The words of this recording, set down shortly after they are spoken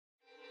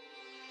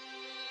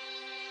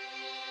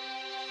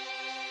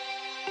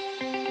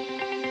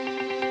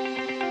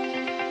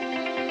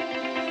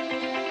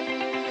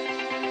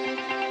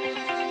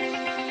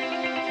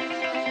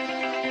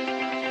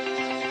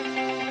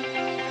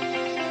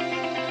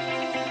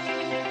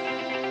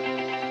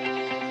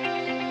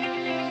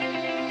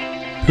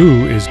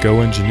Who is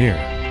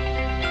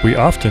GoEngineer? We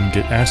often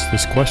get asked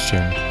this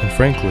question, and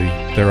frankly,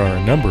 there are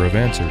a number of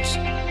answers.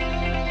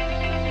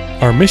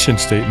 Our mission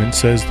statement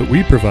says that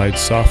we provide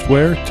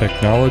software,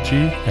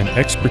 technology, and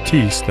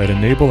expertise that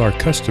enable our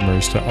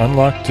customers to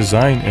unlock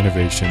design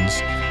innovations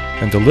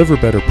and deliver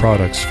better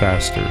products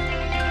faster.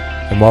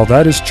 And while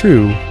that is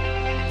true,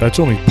 that's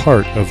only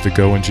part of the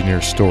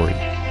GoEngineer story.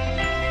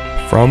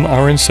 From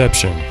our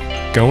inception,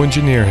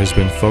 GoEngineer has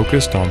been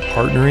focused on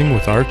partnering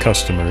with our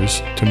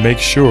customers to make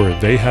sure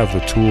they have the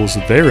tools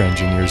their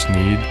engineers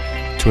need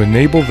to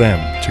enable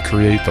them to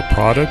create the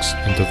products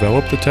and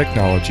develop the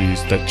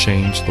technologies that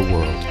change the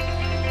world.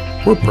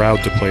 We're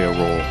proud to play a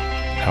role,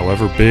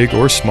 however big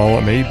or small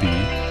it may be,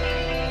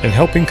 in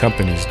helping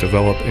companies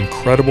develop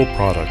incredible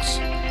products,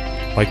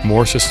 like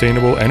more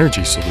sustainable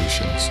energy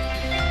solutions,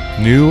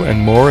 new and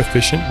more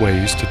efficient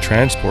ways to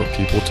transport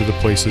people to the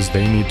places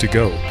they need to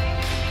go,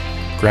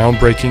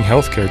 groundbreaking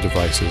healthcare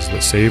devices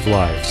that save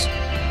lives,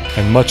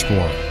 and much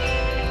more.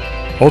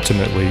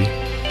 Ultimately,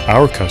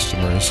 our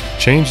customers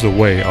change the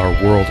way our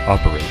world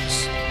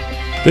operates.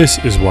 This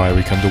is why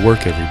we come to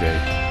work every day.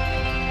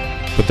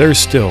 But there's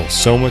still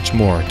so much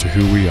more to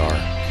who we are.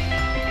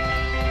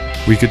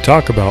 We could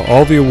talk about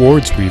all the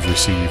awards we've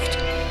received,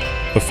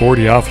 the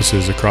 40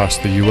 offices across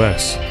the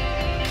US,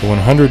 the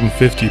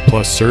 150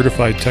 plus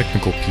certified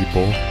technical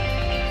people,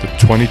 the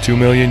 22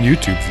 million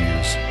YouTube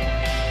views,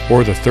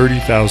 or the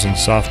 30,000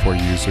 software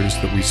users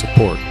that we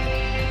support,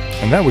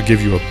 and that would give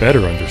you a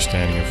better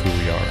understanding of who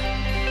we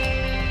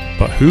are.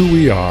 But who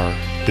we are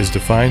is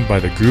defined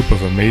by the group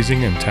of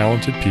amazing and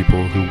talented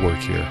people who work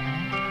here.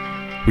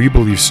 We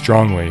believe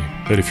strongly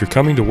that if you're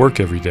coming to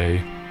work every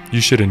day, you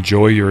should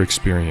enjoy your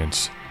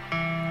experience.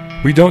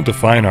 We don't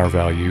define our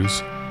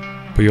values,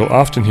 but you'll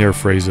often hear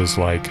phrases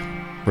like,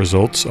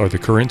 "Results are the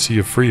currency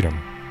of freedom,"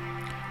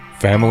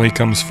 "Family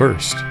comes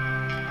first,"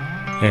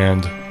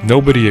 and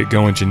 "Nobody at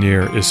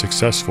GoEngineer is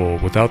successful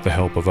without the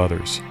help of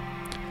others."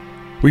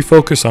 We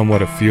focus on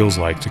what it feels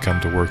like to come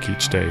to work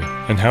each day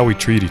and how we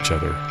treat each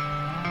other.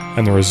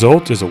 And the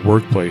result is a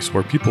workplace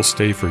where people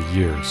stay for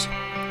years.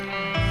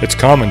 It's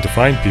common to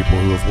find people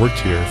who have worked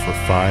here for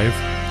 5,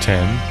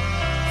 10,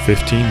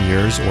 15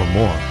 years or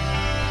more.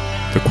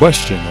 The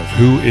question of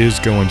who is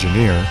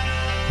GoEngineer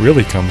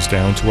really comes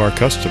down to our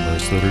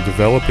customers that are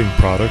developing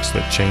products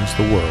that change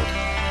the world,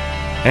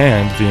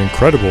 and the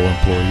incredible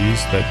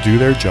employees that do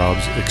their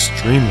jobs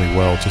extremely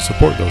well to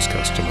support those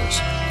customers.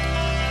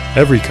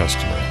 Every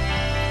customer,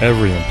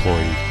 every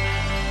employee,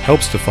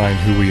 helps define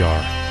who we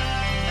are,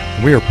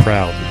 and we are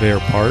proud that they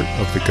are part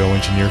of the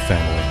GoEngineer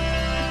family.